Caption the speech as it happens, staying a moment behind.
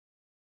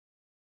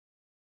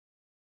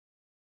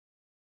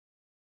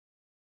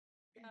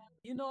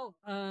You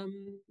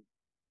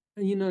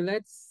know,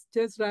 let's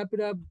just wrap it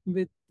up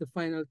with the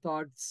final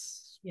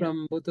thoughts Yeah.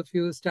 from both of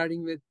you,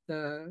 starting with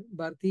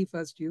Bharti.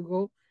 First, you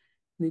go.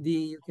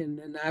 Nidhi, you can,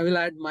 and I will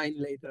add mine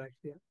later,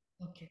 actually.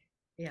 Okay.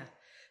 Yeah.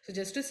 So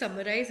just to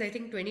summarize, I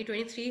think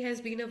 2023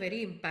 has been a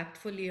very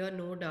impactful year,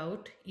 no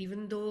doubt,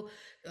 even though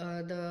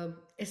the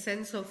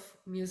essence of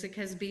music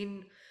has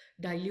been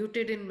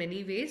diluted in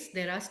many ways.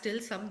 There are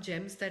still some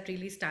gems that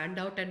really stand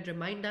out and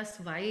remind us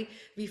why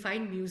we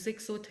find music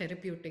so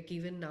therapeutic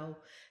even now.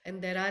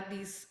 And there are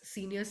these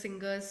senior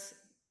singers,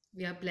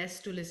 we are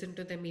blessed to listen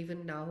to them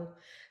even now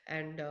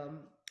and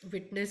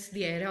witness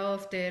the era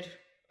of their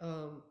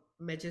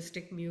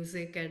majestic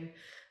music and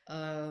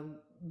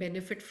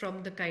benefit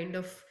from the kind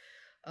of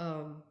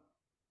um,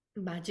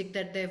 magic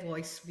that their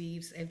voice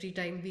weaves every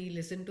time we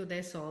listen to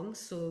their songs.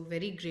 So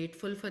very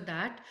grateful for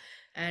that.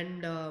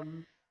 And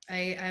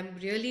I am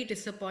really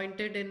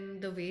disappointed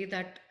in the way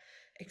that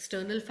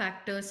external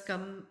factors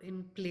come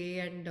in play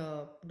and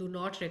do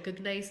not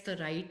recognize the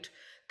right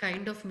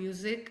kind of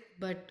music.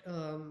 But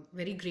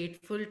very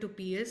grateful to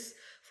PS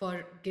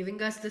for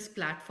giving us this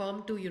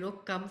platform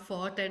to, come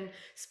forth and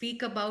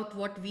speak about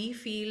what we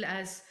feel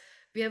as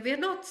we're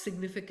not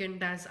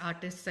significant as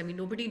artists. I mean,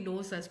 nobody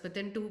knows us, but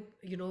then to,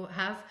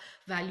 have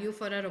value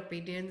for our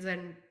opinions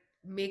and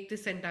make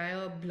this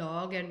entire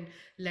blog and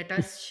let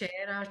us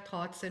share our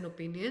thoughts and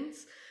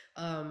opinions.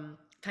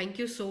 Thank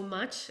you so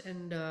much,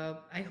 and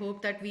I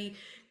hope that we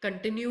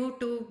continue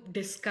to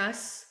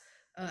discuss,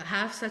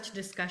 have such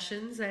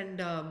discussions,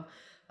 and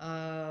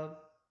uh,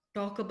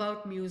 talk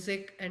about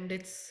music and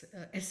its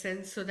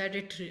essence, so that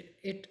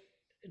it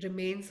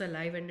remains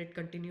alive and it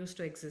continues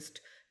to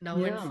exist now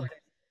and Yeah, forever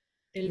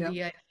till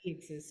yeah, we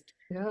exist.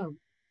 yeah.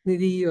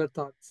 Nidhi, your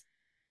thoughts.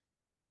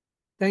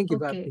 Thank you,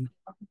 Okay. Bharti.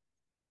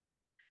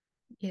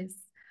 Yes.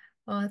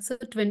 So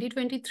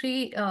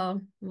 2023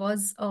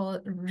 was a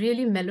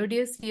really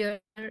melodious year,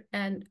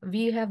 and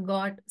we have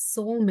got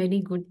so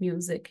many good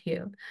music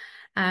here.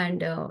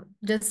 And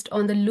just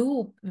on the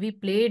loop, we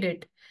played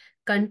it.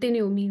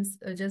 Continue means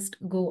just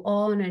go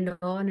on and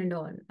on and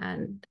on.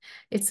 And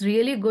it's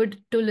really good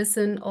to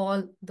listen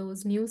all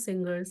those new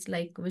singers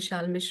like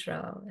Vishal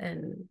Mishra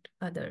and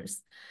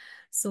others.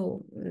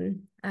 So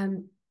mm,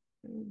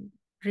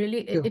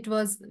 really, Sure. it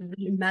was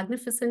really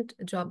magnificent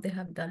job they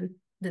have done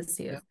this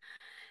Yeah. year.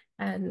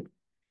 And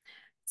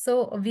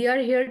so we are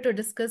here to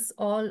discuss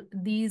all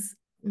these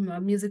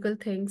musical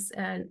things,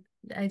 and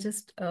I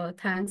just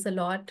thanks a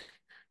lot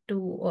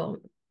to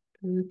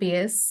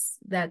PS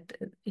that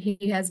he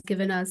has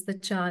given us the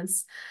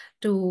chance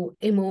to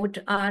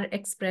emote our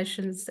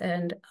expressions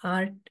and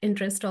our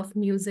interest of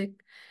music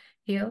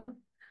here.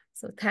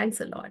 So thanks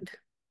a lot.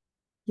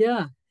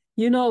 Yeah.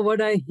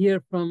 What I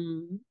hear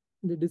from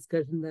the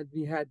discussion that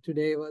we had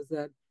today was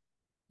that,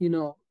 you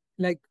know,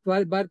 like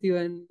while Bharti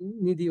and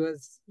Nidhi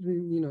was,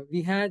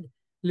 we had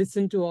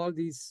listened to all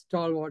these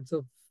stalwarts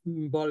of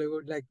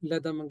Bollywood like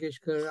Lata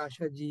Mangeshkar,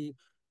 Asha ji,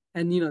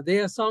 and,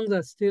 their songs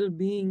are still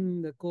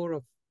being the core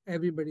of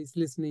everybody's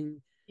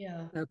listening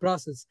Yeah.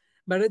 process.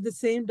 But at the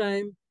same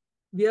time,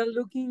 we are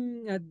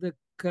looking at the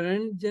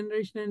current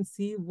generation and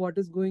see what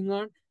is going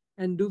on,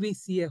 and do we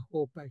see a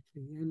hope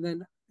actually? And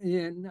then,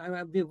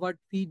 what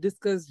we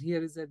discussed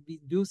here is that we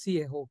do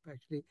see a hope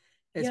actually,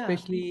 Yeah.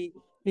 especially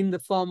in the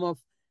form of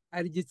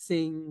Arijit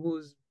Singh,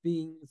 who's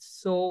being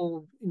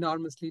so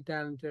enormously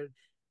talented,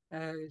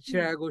 Hmm.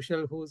 Shreya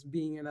Ghoshal, who's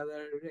being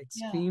another Yeah.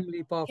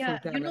 extremely powerful Yeah,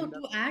 talent.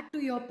 to add to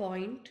your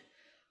point,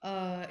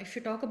 if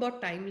you talk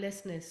about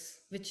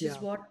timelessness, which is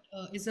Yeah, what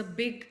is a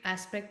big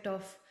aspect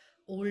of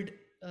old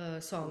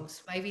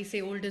songs, why we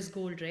say old is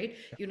gold, right?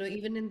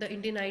 Even in the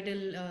Indian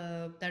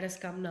Idol that has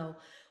come now,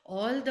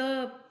 all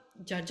the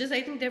judges,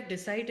 I think they've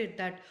decided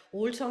that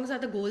old songs are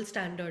the gold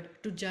standard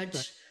to right.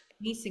 judge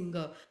any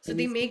singer. So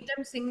Any they make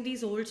them sing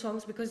these old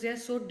songs because they are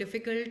so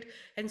difficult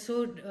and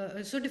so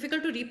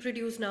difficult to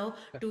reproduce now,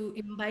 to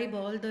imbibe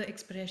all the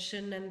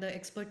expression and the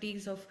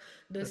expertise of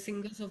the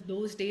singers of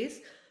those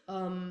days.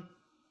 Um,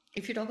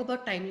 if you talk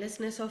about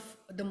timelessness of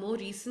the more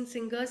recent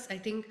singers, I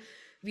think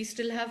we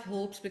still have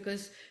hopes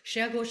because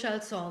Shreya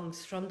Ghoshal's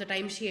songs from the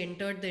time she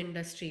entered the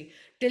industry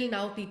till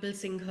now, people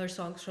sing her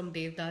songs from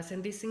Devdas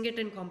and they sing it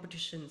in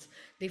competitions.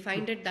 They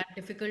find it that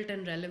difficult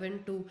and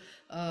relevant to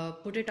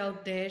put it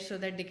out there so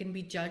that they can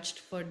be judged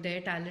for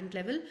their talent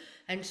level.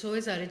 And so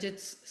is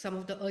Arijit's some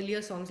of the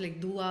earlier songs like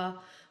Dua,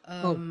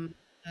 Oh,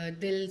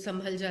 Dil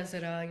Sambhal Ja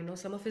Zara,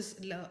 some of his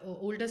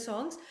older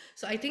songs.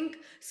 So I think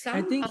I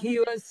some think he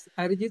artists, was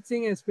Arijit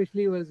Singh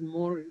especially was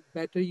more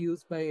better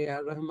used by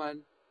A.R.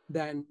 Rahman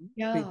than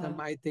yeah, Pritam,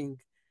 I think,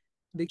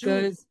 true,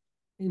 because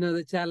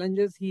the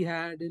challenges he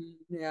had in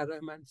A.R.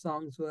 Rahman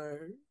songs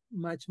were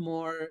much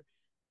more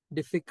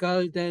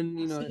difficult and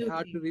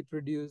hard to absolutely,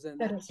 reproduce.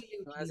 And Correct.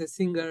 as a absolutely.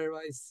 singer,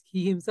 wise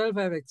he himself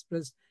have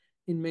expressed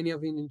in many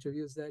of his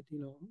interviews that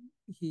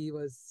he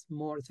was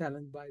more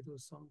challenged by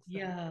those songs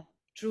than Yeah,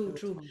 true, other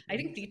true. songs I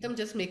that he think sang. Pritam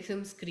just makes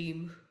him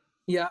scream.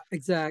 Yeah,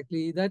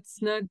 exactly.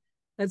 That's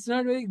that's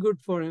not very good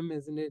for him,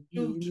 isn't it?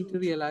 True, You need true, to true.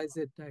 realize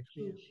it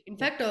actually. True. In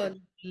Yeah. fact,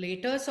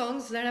 later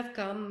songs that have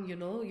come,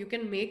 you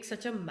can make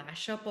such a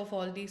mashup of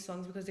all these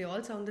songs because they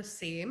all sound the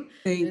same.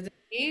 Same. There's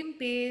the same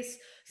pace,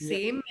 Yeah.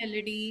 same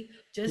melody,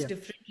 just Yeah.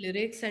 different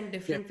lyrics and Yeah.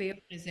 different way of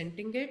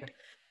presenting Yeah. it,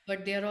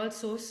 but they are all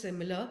so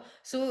similar.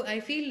 So I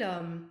feel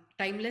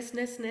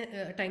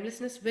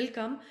timelessness will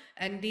come,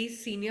 and these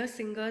senior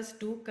singers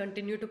do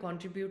continue to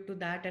contribute to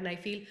that. And I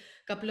feel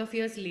couple of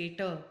years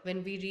later,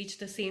 when we reach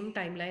the same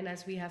timeline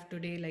as we have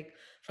today, like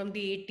from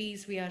the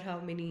 80s, we are how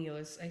many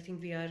years? I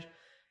think we are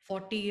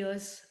 40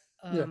 years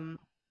Yeah.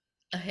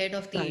 ahead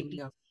of the Time. 80s.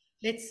 Yeah.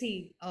 Let's see,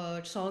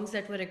 songs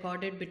that were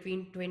recorded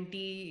between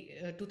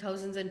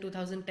 2000s and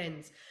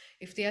 2010s,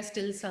 if they are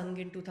still sung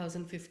in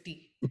 2050,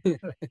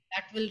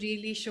 that will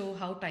really show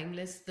how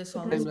timeless the It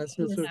songs will, will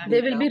Timelessness yes, would be.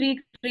 they be. will Yeah. be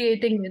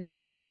recreating it.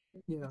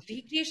 Yeah.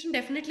 Recreation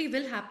definitely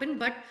will happen,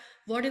 but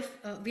what if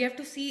we have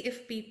to see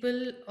if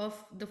people of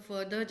the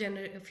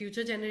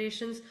future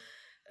generations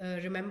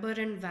remember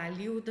and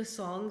value the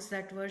songs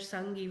that were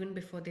sung even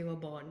before they were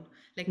born.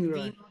 Like we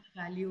Right. know the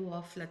value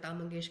of Lata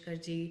Mangeshkar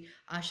ji,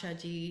 Asha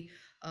ji,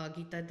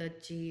 Geeta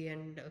Dutt ji,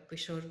 and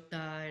Kishore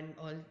Da, and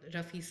all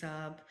Rafi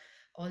Saab.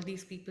 All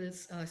these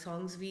people's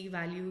songs we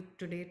value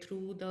today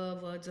through the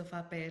words of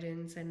our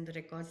parents and the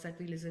records that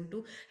we listen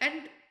to,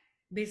 and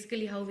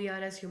basically how we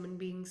are as human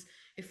beings.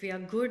 If we are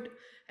good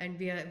and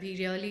we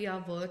really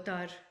are worth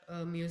our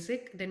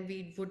music, then we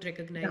would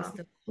recognize Yeah,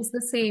 the it's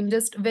the same.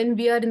 Just when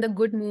we are in the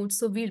good mood,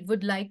 so we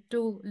would like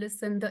to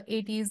listen the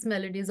 80s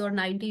melodies or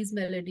 90s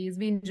melodies.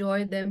 We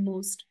enjoy them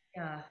most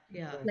yeah.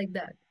 Right. like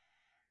that.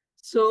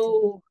 So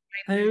So,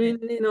 time I will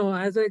tell. mean,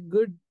 as a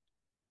good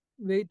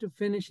way to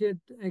finish it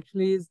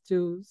actually is to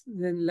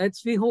then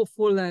let's be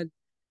hopeful that the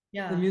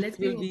Yeah, music let's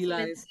be will be hopeful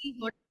and like see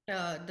what the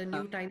uh,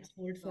 new times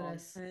hold for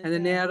us. and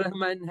then A.R.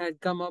 Rahman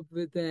had come up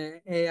with a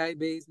AI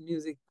based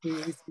music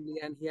recently,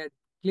 and he had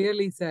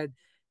clearly said,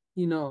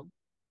 you know,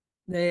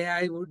 the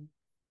AI would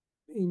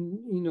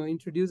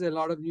introduce a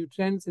lot of new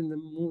trends in the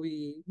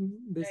movie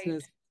Right.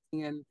 business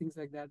and things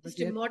like that. But Just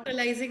yet,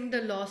 immortalizing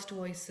the lost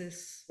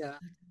voices. yeah.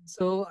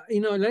 So,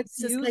 let's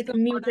It's just use like the a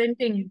modern mutant.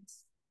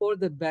 things for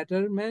the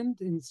betterment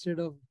instead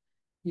of,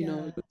 Yeah,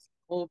 losing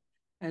hope.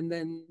 And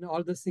then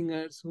all the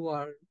singers who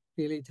are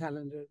really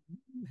talented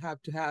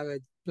have to have a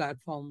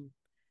platform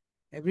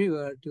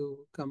everywhere to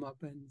come up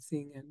and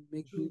sing and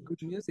make true, good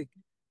true. music.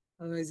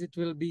 Otherwise, it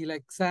will be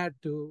like sad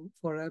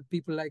for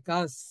people like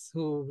us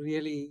who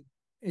really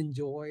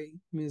enjoy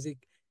music,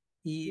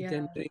 eat Yeah,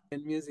 and drink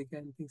and music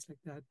and things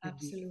like that would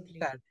be absolutely.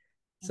 sad.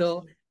 So,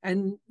 Absolutely.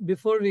 and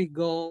before we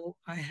go,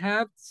 I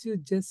have to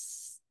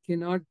just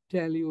cannot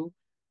tell you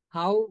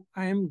how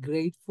I am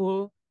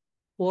grateful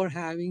for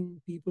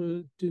having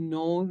people to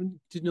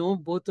know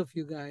both of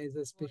you guys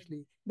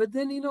especially. But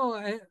then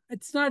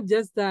it's not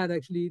just that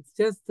actually, it's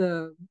just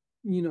the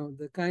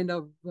kind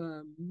of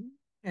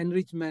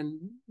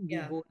enrichment we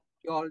Yeah. both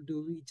you all do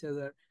each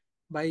other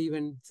by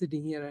even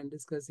sitting here and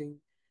discussing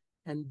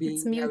and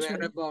It's being aware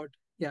mutual. about.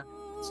 Yeah,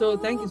 so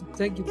thank you both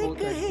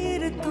एक actually.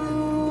 हीर तू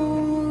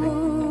And thank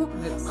you.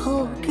 Let's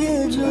होके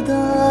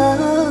जुदा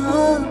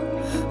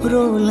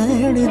रो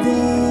लैण दे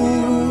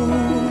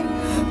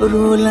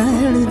रो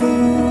लैण दे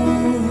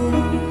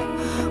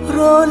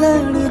रो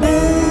लैण दे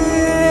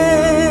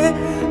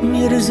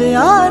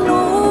मिर्ज़ियानू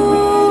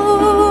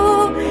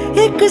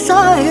एक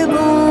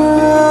साहिबा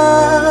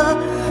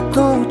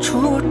तो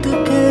छूट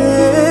के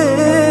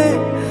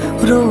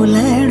रो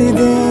लैण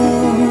दे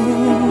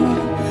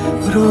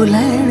रो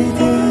लैण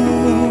दे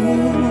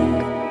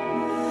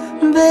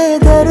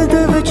बेदर्द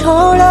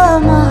विछोड़ा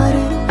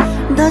मारे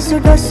डस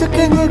डस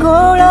के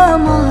निगोड़ा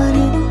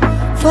मारे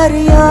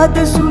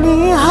फरियाद सुनी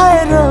हाय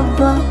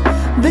रब्बा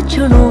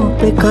बिछड़ों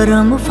पे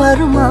करम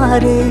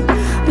फरमारे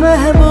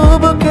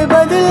महबूब के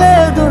बदले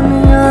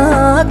दुनिया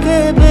के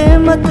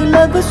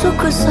बेमतलब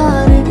सुख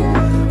सारे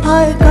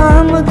हाय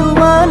काम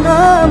दुआ ना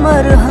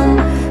मरहम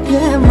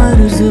ये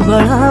मर्ज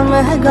बड़ा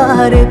महंगा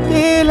रे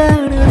पी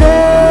लैण दे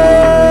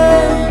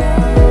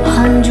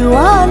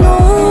हंजुआनू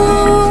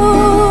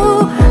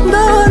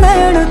दो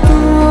नैन तू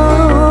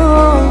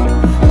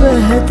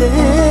बहते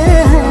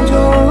हैं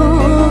जो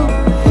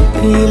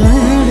पी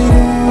लैण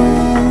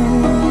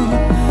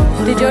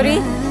तिजोरी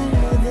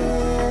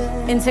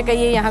इनसे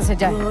कहिए यहाँ से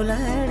जाए।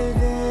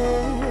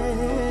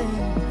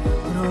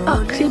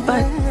 आखिरी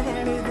बार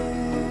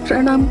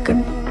प्रणाम कर।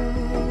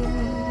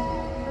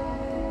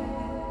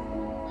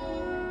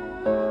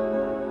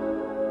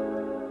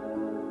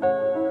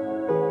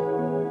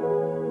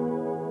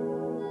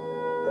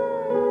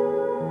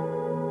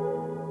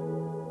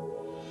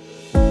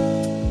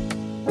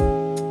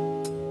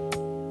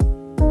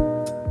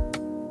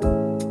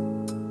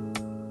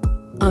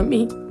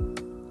 আমি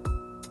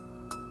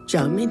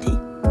जामिनी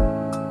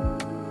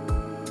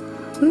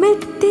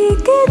मिट्टी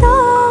के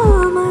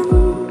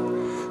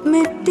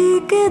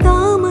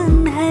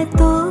दामन है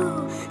तो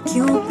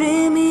क्यों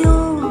प्रेमियों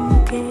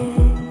के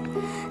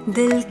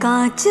दिल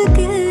कांच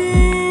के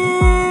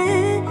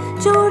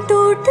जो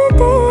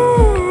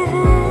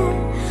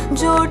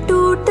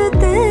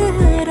टूटते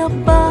हैं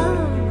रब्बा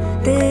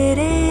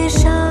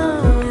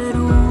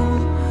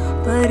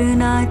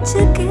बच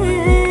के।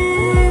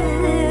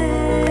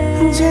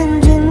 जिन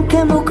जिन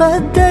के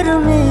मुकद्दर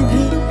में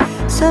भी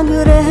संग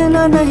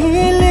रहना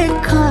नहीं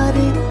लिखा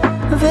रे,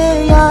 वे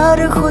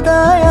यार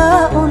खुदाया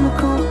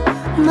उनको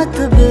मत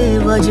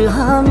बेवजह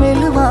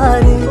मिलवा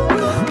रे।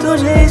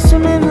 तुझे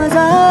इसमें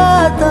मजा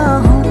आता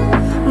हो,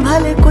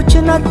 भले कुछ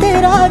न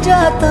तेरा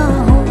जाता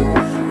हो,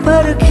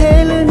 पर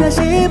खेल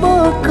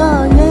नसीबों का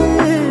ये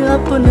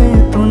अपने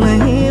तू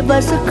नहीं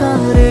बस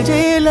कार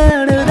जे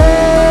लड़ रे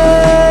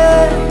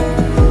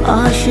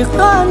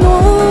आशिकानू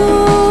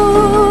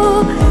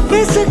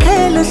इस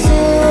खेल से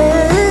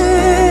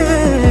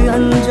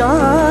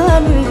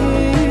अनजान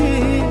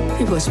ही।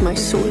 He was my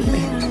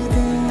soulmate.